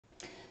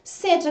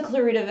Santa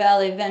Clarita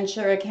Valley,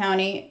 Ventura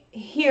County,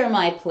 hear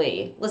my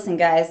plea. Listen,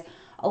 guys,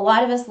 a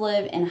lot of us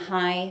live in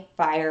high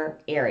fire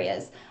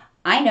areas.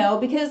 I know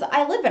because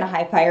I live in a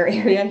high fire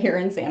area here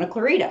in Santa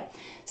Clarita.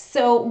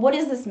 So, what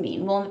does this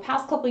mean? Well, in the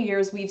past couple of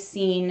years, we've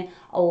seen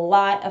a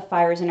lot of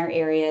fires in our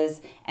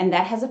areas, and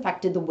that has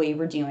affected the way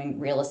we're doing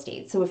real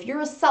estate. So, if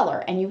you're a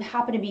seller and you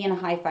happen to be in a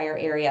high fire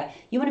area,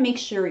 you want to make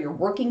sure you're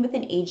working with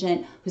an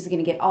agent who's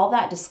going to get all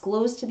that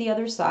disclosed to the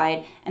other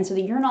side, and so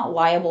that you're not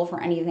liable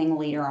for anything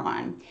later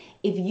on.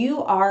 If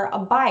you are a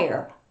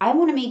buyer, I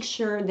want to make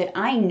sure that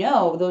I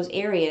know those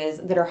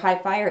areas that are high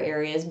fire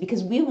areas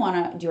because we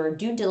want to do our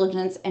due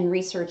diligence and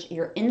research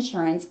your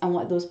insurance and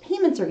what those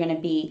payments are going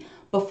to be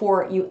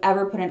before you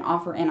ever put an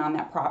offer in on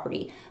that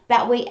property.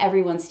 That way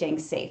everyone's staying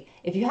safe.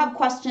 If you have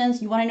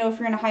questions, you want to know if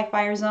you're in a high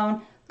fire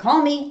zone,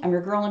 call me. I'm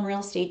your girl in real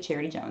estate,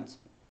 Charity Jones.